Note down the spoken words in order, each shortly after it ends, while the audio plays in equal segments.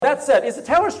that said, is the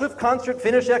Taylor Swift concert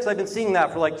finished yet? Because I've been seeing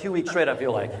that for like 2 weeks straight, I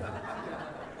feel like.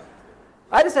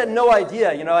 I just had no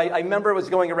idea. You know, I remember it was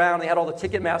going around. They had all the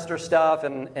Ticketmaster stuff,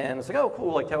 and it's like, oh,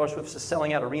 cool, like Taylor Swift's just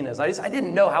selling out arenas. I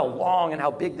didn't know how long and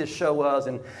how big this show was,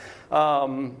 and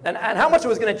how much it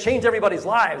was going to change everybody's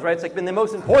lives, right? It's like been the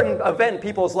most important event in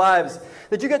people's lives.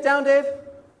 Did you get down, Dave?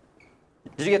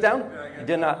 Did you get down? Yeah, You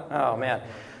did not? Oh, man.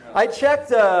 I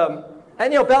checked,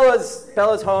 and, you know,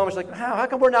 Bella's home. She's like, how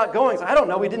come we're not going? So, I don't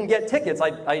know. We didn't get tickets.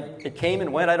 It came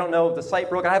and went. I don't know if the site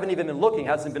broke. I haven't even been looking. It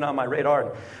hasn't been on my radar.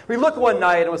 And we looked one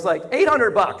night, and it was like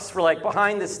 $800 for, like,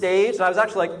 behind the stage. And I was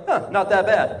actually like, not that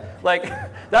bad. Like,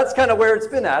 that's kind of where it's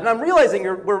been at. And I'm realizing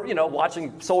we're, you know,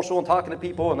 watching social and talking to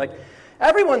people, and, like,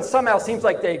 everyone somehow seems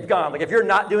like they've gone. Like, if you're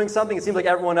not doing something, it seems like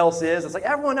everyone else is. It's like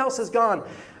everyone else has gone.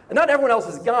 And not everyone else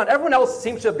has gone. Everyone else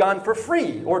seems to have gone for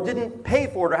free or didn't pay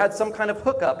for it or had some kind of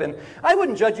hookup. And I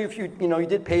wouldn't judge you if you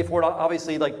did pay for it.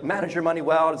 Obviously, like, manage your money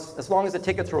well. As long as the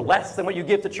tickets were less than what you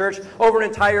give to church over an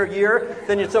entire year,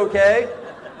 then it's okay.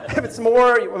 If it's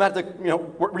more, you have to,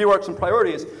 rework some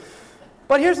priorities.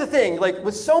 But here's the thing, like,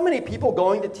 with so many people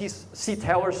going to see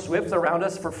Taylor Swift around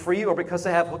us for free or because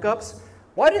they have hookups,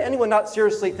 why did anyone not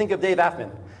seriously think of Dave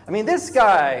Affman? I mean, this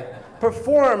guy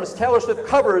performs Taylor Swift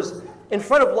covers in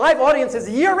front of live audiences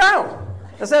year-round.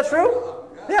 Is that true?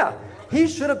 Yeah. He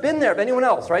should have been there if anyone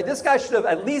else, right? This guy should have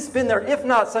at least been there, if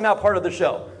not somehow part of the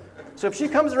show. So if she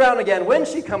comes around again, when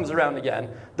she comes around again,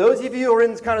 those of you who are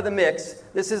in kind of the mix,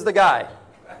 this is the guy.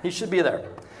 He should be there.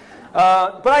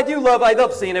 But I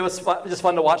love seeing it. It was just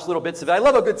fun to watch little bits of it. I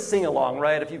love a good sing-along,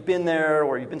 right? If you've been there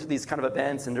or you've been to these kind of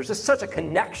events, and there's just such a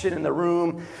connection in the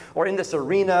room or in this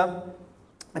arena.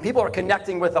 And people are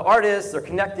connecting with the artist. They're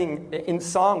connecting in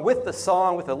song, with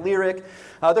the lyric.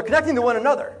 They're connecting to one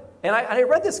another. And I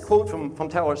read this quote from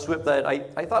Taylor Swift that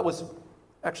I thought was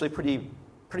actually pretty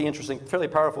interesting, fairly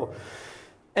powerful.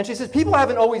 And she says, people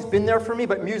haven't always been there for me,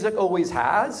 but music always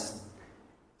has.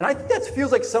 And I think that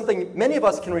feels like something many of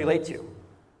us can relate to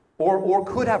or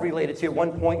could have related to at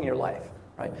one point in your life.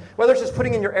 Right? Whether it's just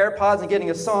putting in your AirPods and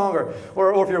getting a song,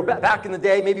 or if you're back in the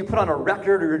day, maybe you put on a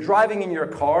record or you're driving in your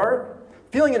car,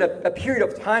 feeling in a period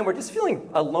of time where just feeling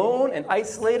alone and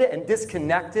isolated and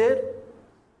disconnected.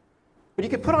 But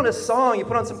you could put on a song, you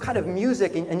put on some kind of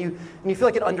music, and you feel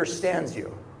like it understands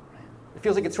you. It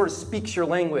feels like it sort of speaks your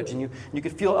language, and you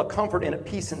could feel a comfort and a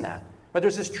peace in that. But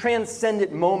there's this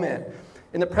transcendent moment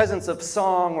in the presence of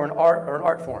song or an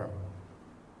art form.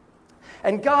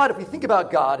 And God, if we think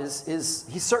about God,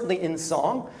 He's certainly in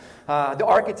song, the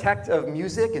architect of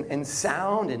music and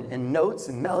sound and notes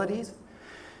and melodies.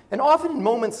 And often in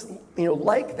moments,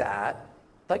 like that,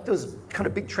 like those kind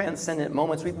of big transcendent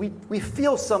moments, we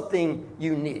feel something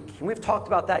unique. And we've talked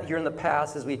about that here in the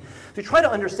past as we try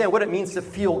to understand what it means to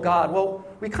feel God. Well,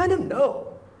 we kind of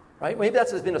know, right? Maybe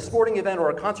that's been a sporting event or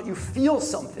a concert. You feel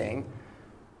something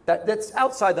that's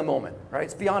outside the moment, right?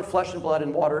 It's beyond flesh and blood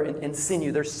and water and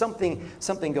sinew. There's something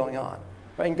going on,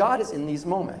 right? And God is in these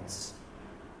moments.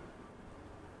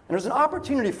 And there's an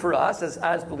opportunity for us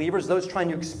as believers, those trying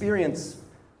to experience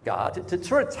God, to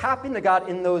sort of tap into God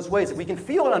in those ways. If we can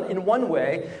feel it in one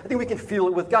way, I think we can feel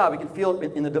it with God. We can feel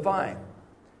it in the divine.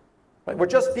 Right? We're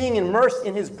just being immersed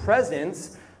in His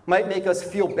presence might make us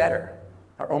feel better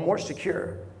or more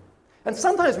secure. And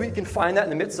sometimes we can find that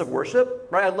in the midst of worship.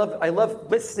 Right? I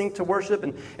love listening to worship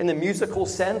in the musical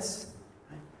sense.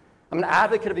 I'm an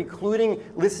advocate of including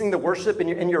listening to worship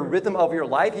in your rhythm of your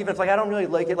life, even if I don't really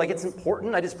like it. Like, it's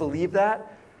important. I just believe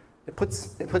that. It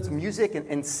puts music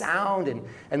and sound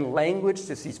and language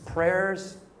to these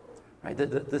prayers. Right?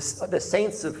 The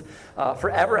saints of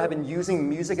forever have been using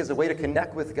music as a way to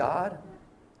connect with God.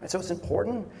 Right? So it's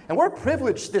important. And we're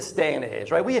privileged this day and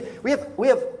age. Right? We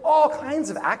have all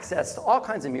kinds of access to all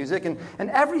kinds of music and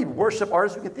every worship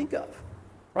artist we can think of.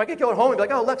 Right? I could go at home and be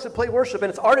like, oh, Alexa, play worship. And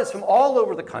it's artists from all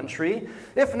over the country,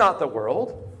 if not the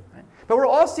world. But we're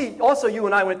also, you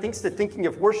and I, when it comes to thinking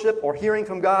of worship or hearing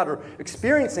from God or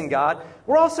experiencing God,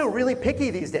 we're also really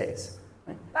picky these days.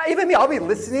 Right? Even me, I'll be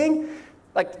listening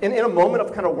like in a moment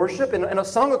of kind of worship, and a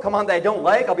song will come on that I don't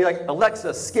like. I'll be like,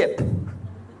 Alexa, skip.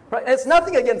 Right? And it's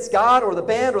nothing against God or the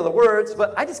band or the words,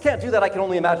 but I just can't do that. I can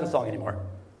only imagine song anymore.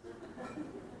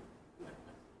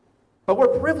 But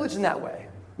we're privileged in that way.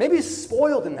 Maybe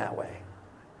spoiled in that way.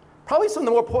 Probably some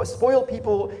of the more spoiled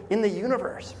people in the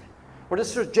universe. We're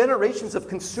just sort of generations of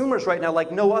consumers right now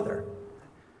like no other.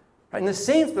 Right? And the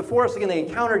saints before us, again, they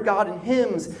encountered God in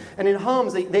hymns and in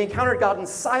hums. They encountered God in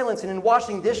silence and in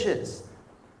washing dishes.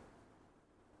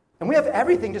 And we have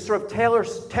everything just sort of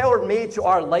tailor-made to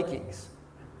our likings,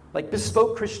 like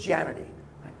bespoke Christianity.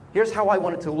 Here's how I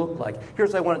want it to look like.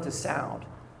 Here's how I want it to sound.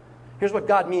 Here's what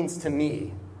God means to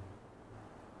me.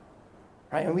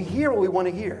 right? And we hear what we want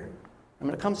to hear. And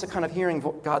when it comes to kind of hearing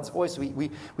God's voice,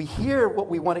 we hear what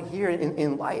we want to hear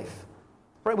in life,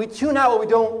 right? We tune out what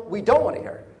we don't want to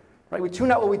hear, right? We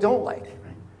tune out what we don't like,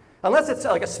 right? Unless it's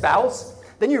like a spouse,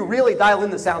 then you really dial in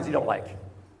the sounds you don't like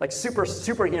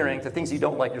super hearing to things you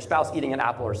don't like, your spouse eating an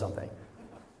apple or something.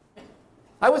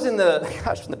 I was in the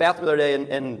bathroom the other day,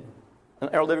 and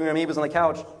our living room, he was on the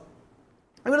couch.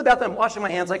 I go to the bathroom, I'm washing my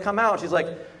hands, I come out, she's like,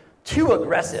 too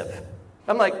aggressive.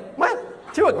 I'm like,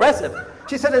 what? Too aggressive?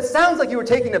 She said, it sounds like you were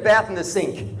taking a bath in the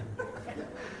sink.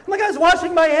 I'm like, I was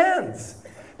washing my hands.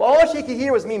 Well, all she could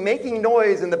hear was me making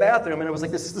noise in the bathroom, and it was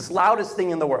like this loudest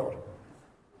thing in the world.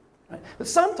 Right? But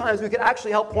sometimes we could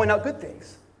actually help point out good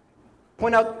things.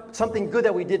 Point out something good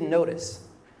that we didn't notice.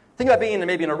 Think about being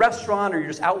maybe in a restaurant, or you're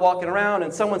just out walking around,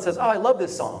 and someone says, oh, I love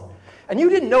this song. And you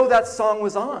didn't know that song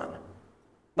was on.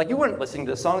 Like, you weren't listening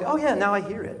to the song. Oh, yeah, now I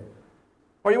hear it.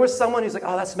 Or you're with someone who's like,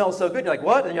 oh, that smells so good. You're like,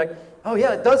 what? And you're like, oh,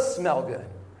 yeah, it does smell good.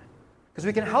 Because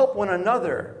we can help one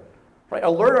another, right?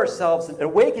 Alert ourselves and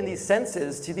awaken these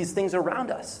senses to these things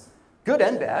around us, good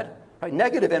and bad, right?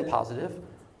 Negative and positive.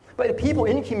 But people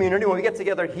in community, when we get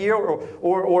together here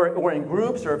or in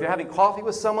groups, or if you're having coffee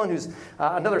with someone who's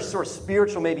another sort of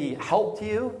spiritual maybe help to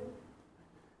you,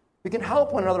 we can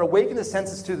help one another awaken the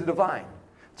senses to the divine,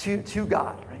 to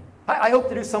God, right? I hope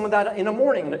to do some of that in the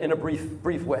morning in a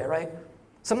brief way, right?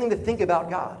 Something to think about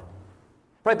God,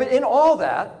 right? But in all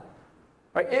that,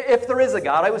 right, if there is a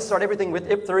God, I would start everything with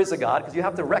if there is a God, because you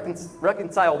have to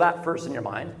reconcile that first in your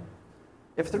mind.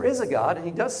 If there is a God and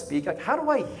he does speak, like, how do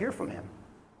I hear from him?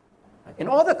 In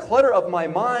all the clutter of my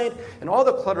mind and all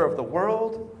the clutter of the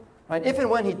world, right, if and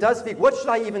when he does speak, what should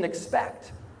I even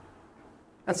expect?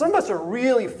 And some of us are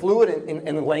really fluid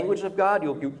in the language of God.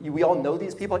 We all know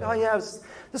these people. Like, oh, yeah, I was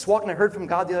just walking. I heard from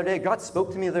God the other day. God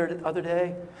spoke to me the other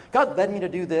day. God led me to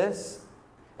do this.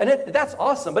 And that's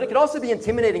awesome. But it could also be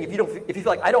intimidating if you feel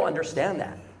like, I don't understand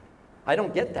that. I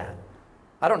don't get that.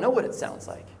 I don't know what it sounds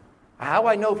like. How do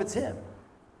I know if it's him?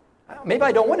 Maybe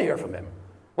I don't want to hear from him.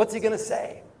 What's he going to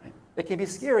say? It can be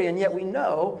scary, and yet we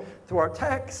know through our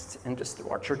text and just through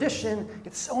our tradition,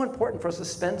 it's so important for us to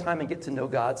spend time and get to know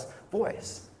God's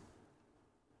voice.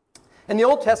 In the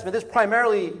Old Testament,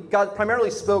 God primarily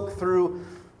spoke through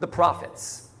the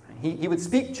prophets. He would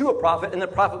speak to a prophet, and the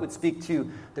prophet would speak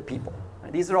to the people.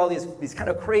 These are all these kind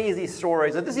of crazy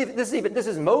stories. This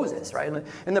is Moses, right?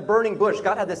 In the burning bush,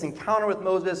 God had this encounter with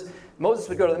Moses. Moses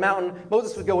would go to the mountain.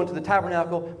 Moses would go into the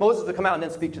tabernacle. Moses would come out and then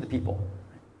speak to the people.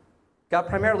 God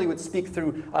primarily would speak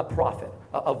through a prophet,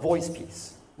 a voice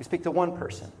piece. We speak to one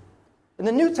person. In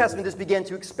the New Testament, this began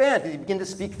to expand. He began to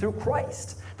speak through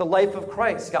Christ. The life of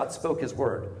Christ, God spoke his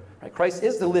word. Right? Christ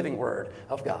is the living word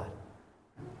of God.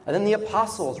 And then the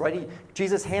apostles, right?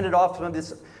 Jesus handed off some of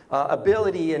this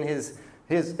ability and his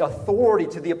authority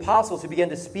to the apostles who began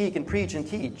to speak and preach and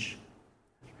teach.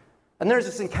 And there's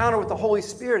this encounter with the Holy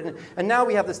Spirit. And now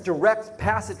we have this direct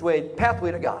pathway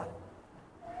to God.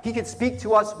 He can speak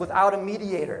to us without a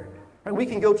mediator. Right? We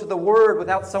can go to the Word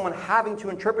without someone having to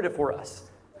interpret it for us,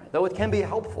 right? Though it can be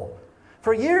helpful.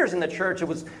 For years in the church, it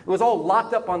was all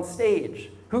locked up on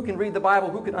stage. Who can read the Bible?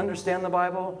 Who can understand the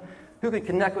Bible? Who can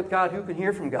connect with God? Who can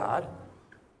hear from God?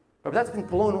 But that's been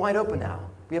blown wide open now.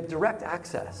 We have direct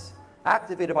access,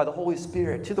 activated by the Holy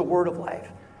Spirit, to the Word of life,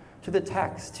 to the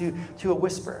text, to a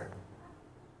whisper.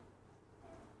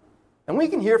 And we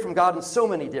can hear from God in so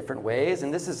many different ways,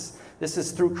 and this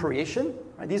is through creation.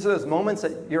 Right? These are those moments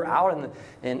that you're out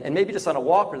and maybe just on a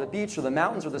walk or the beach or the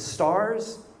mountains or the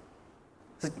stars.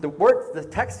 The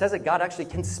text says that God actually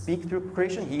can speak through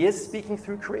creation. He is speaking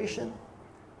through creation.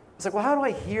 It's like, well, how do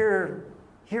I hear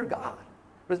God?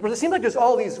 But it seems like there's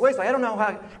all these ways. Like, I don't know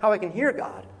how I can hear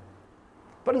God.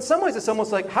 But in some ways, it's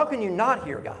almost like, how can you not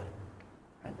hear God?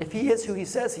 Right? If he is who he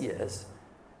says he is,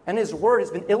 and his word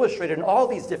has been illustrated in all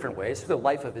these different ways, through the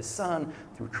life of his son,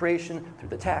 through creation, through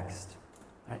the text,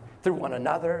 right? Through one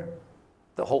another,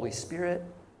 the Holy Spirit.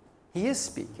 He is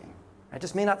speaking. It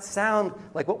just may not sound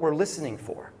like what we're listening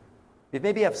for. We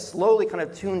maybe have slowly kind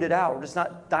of tuned it out. We're just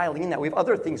not dialing in that. We have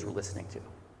other things we're listening to.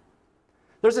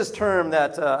 There's this term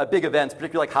that at big events,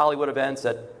 particularly like Hollywood events,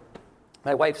 that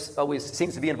my wife always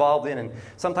seems to be involved in, and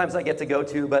sometimes I get to go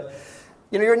to, but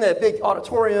you're in the big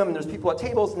auditorium, and there's people at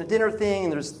tables and the dinner thing,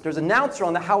 and there's an announcer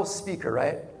on the house speaker,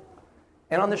 right?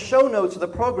 And on the show notes of the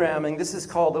programming, this is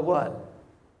called the what?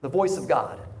 The voice of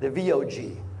God, the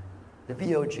VOG. The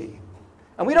VOG.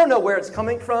 And we don't know where it's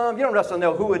coming from. You don't necessarily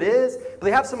know who it is, but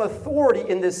they have some authority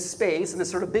in this space, in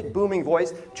this sort of big booming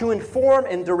voice, to inform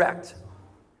and direct.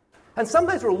 And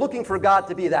sometimes we're looking for God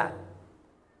to be that.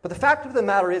 But the fact of the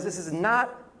matter is, this is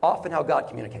not often how God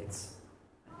communicates.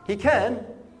 He can,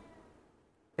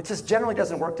 It just generally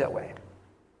doesn't work that way.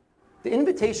 The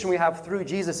invitation we have through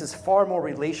Jesus is far more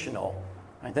relational,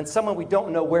 right, than someone we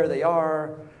don't know where they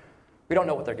are. We don't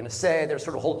know what they're going to say. They're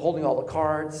sort of holding all the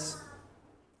cards.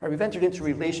 Right, we've entered into a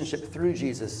relationship through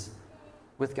Jesus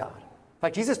with God. In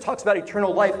fact, Jesus talks about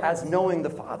eternal life as knowing the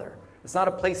Father. It's not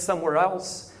a place somewhere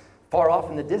else, far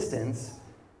off in the distance.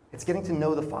 It's getting to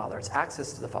know the Father. It's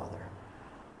access to the Father.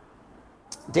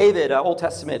 David, Old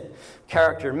Testament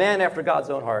character, man after God's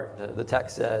own heart, the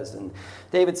text says. And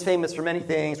David's famous for many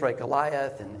things, right?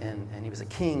 Goliath, and he was a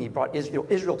king. He brought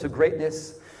Israel to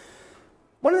greatness.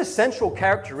 One of the central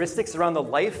characteristics around the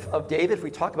life of David, if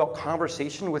we talk about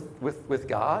conversation with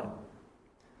God,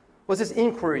 was his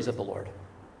inquiries of the Lord,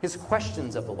 his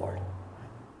questions of the Lord.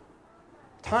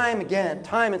 Time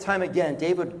and time again,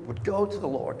 David would go to the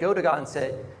Lord, go to God and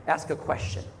say, ask a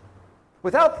question.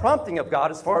 Without prompting of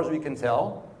God, as far as we can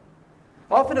tell.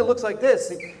 Often it looks like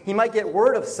this. He might get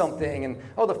word of something, and,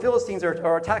 the Philistines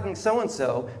are attacking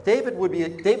so-and-so. David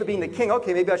being the king,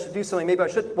 okay, maybe I should do something, maybe I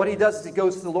should. What he does is he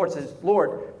goes to the Lord and says,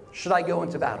 Lord, should I go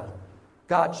into battle?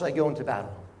 God, should I go into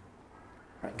battle?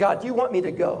 Right. God, do you want me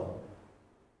to go?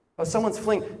 Oh, someone's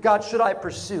fleeing. God, should I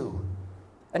pursue?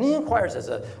 And he inquires as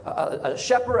a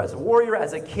shepherd, as a warrior,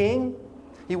 as a king.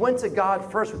 He went to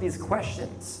God first with these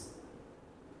questions.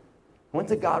 Went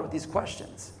to God with these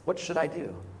questions. What should I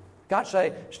do? God, should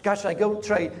I go?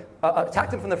 Should I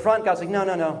attack them from the front? God's like,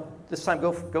 no. This time,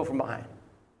 go from behind.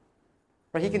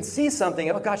 Right? He can see something.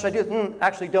 Oh, God, should I do it?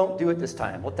 Actually, don't do it this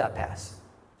time. Let that pass.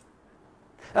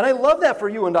 And I love that for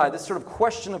you and I, this sort of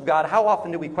question of God. How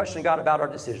often do we question God about our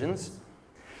decisions?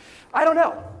 I don't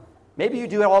know. Maybe you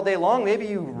do it all day long. Maybe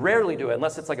you rarely do it,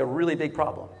 unless it's like a really big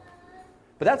problem.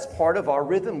 But that's part of our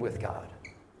rhythm with God.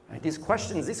 Right? This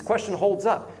question holds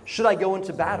up. Should I go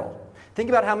into battle? Think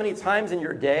about how many times in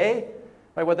your day,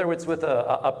 right, whether it's with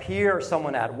a peer or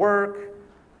someone at work,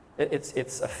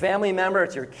 it's a family member,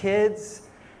 it's your kids,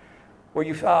 where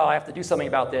I have to do something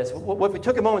about this. What if we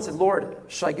took a moment and said, Lord,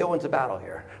 should I go into battle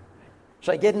here?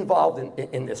 Should I get involved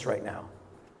in this right now?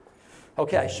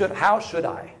 Okay, how should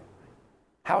I?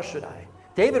 How should I?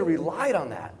 David relied on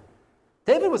that.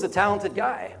 David was a talented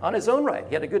guy on his own right.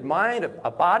 He had a good mind,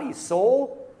 a body,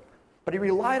 soul. But he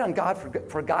relied on God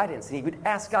for guidance, and he would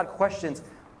ask God questions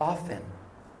often.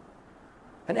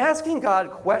 And asking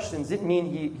God questions didn't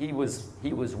mean he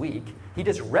was weak. He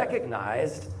just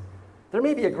recognized there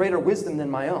may be a greater wisdom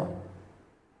than my own.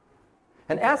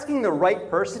 And asking the right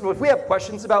person, if we have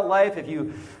questions about life, if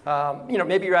you,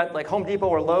 maybe you're at like Home Depot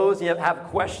or Lowe's and you have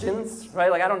questions, right?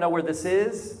 Like, I don't know where this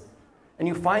is. And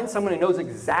you find someone who knows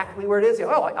exactly where it is.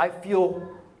 I feel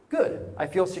good. I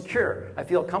feel secure. I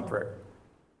feel comfort.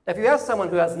 If you ask someone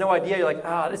who has no idea, you're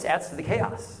like, this adds to the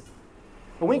chaos.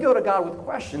 When we go to God with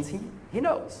questions, he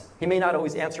knows. He may not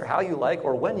always answer how you like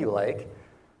or when you like,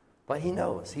 but he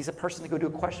knows. He's a person to go to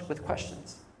with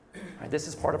questions. Right? This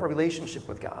is part of our relationship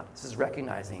with God. This is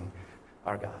recognizing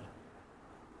our God.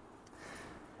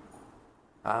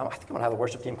 I think I'm going to have the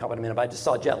worship team come in a minute, but I just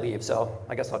saw Jet leave, so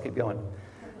I guess I'll keep going.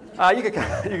 You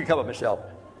can come up, Michelle.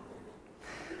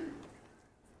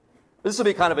 This will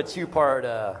be kind of a two-part.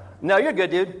 No, you're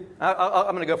good, dude. I'm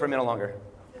going to go for a minute longer.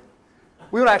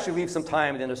 We want to actually leave some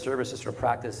time at the end of service just to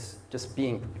practice just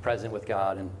being present with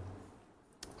God. And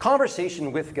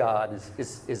conversation with God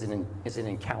is an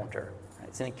encounter. Right?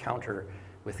 It's an encounter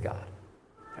with God.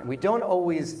 And we don't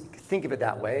always think of it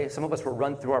that way. Some of us will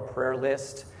run through our prayer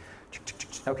list.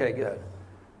 Okay, good.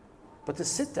 But to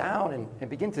sit down and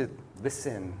begin to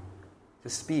listen, to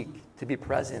speak, to be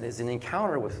present is an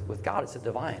encounter with God. It's a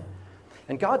divine.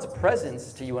 And God's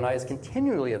presence to you and I is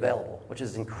continually available, which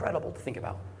is incredible to think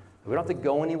about. We don't have to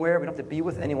go anywhere. We don't have to be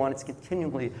with anyone. It's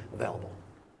continually available.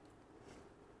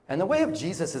 And the way of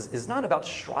Jesus is not about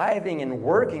striving and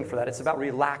working for that. It's about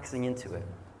relaxing into it.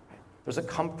 There's a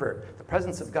comfort, the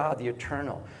presence of God, the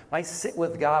eternal. When I sit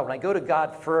with God, when I go to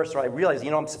God first, or I realize,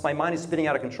 my mind is spinning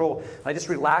out of control, I just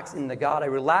relax into God. I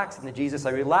relax into Jesus. I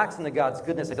relax into God's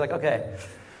goodness. I feel like, okay, I'm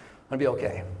going to be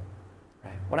okay.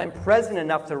 Right? When I'm present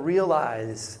enough to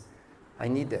realize, I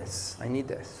need this.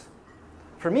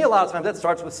 For me, a lot of times, that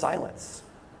starts with silence.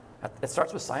 It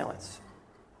starts with silence.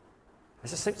 I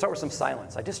just start with some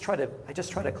silence. I just try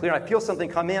to clear. I feel something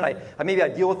come in. Maybe I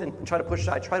deal with it and try to push it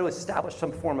out. I try to establish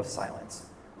some form of silence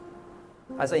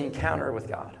as I encounter with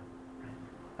God.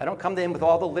 I don't come to Him with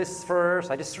all the lists first.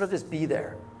 I just sort of just be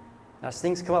there. And as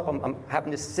things come up, I'm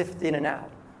having to sift in and out.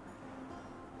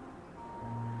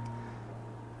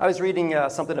 I was reading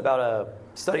something about a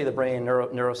study of the brain,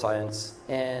 neuroscience,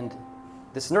 and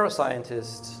this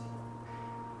neuroscientist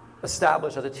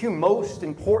established that the two most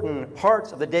important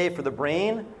parts of the day for the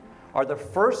brain are the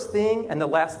first thing and the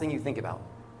last thing you think about.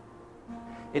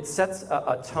 It sets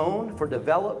a tone for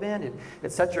development.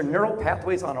 It sets your neural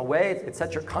pathways on a way. It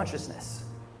sets your consciousness.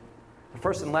 The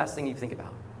first and last thing you think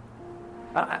about.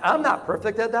 I'm not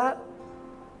perfect at that.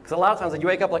 Because a lot of times like, you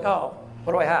wake up like, oh,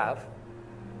 what do I have?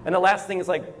 And the last thing is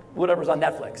like whatever's on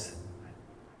Netflix.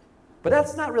 But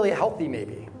that's not really healthy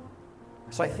maybe.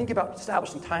 So I think about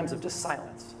establishing times of just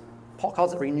silence. Paul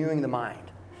calls it renewing the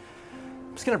mind.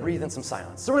 I'm just going to breathe in some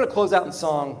silence. So we're going to close out in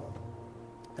song.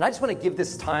 And I just want to give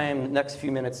this time, the next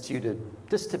few minutes to you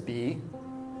to be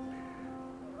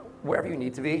wherever you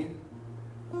need to be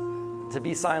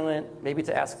silent, maybe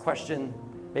to ask a question,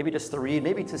 maybe just to read,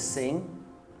 maybe to sing,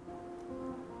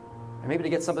 or maybe to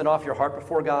get something off your heart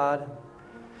before God.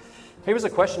 Maybe there's a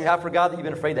question you have for God that you've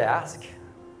been afraid to ask.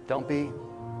 Don't be.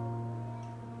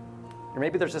 Or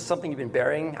maybe there's just something you've been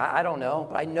bearing. I don't know,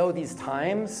 but I know these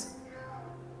times,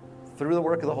 through the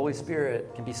work of the Holy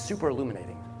Spirit, can be super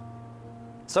illuminating.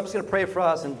 So I'm just going to pray for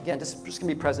us, and again, just going to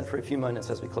be present for a few minutes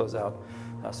as we close out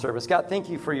service. God, thank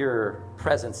you for your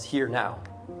presence here now.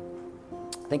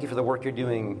 Thank you for the work you're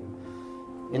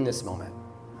doing in this moment.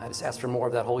 I just ask for more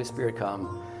of that Holy Spirit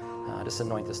come. Just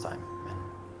anoint this time.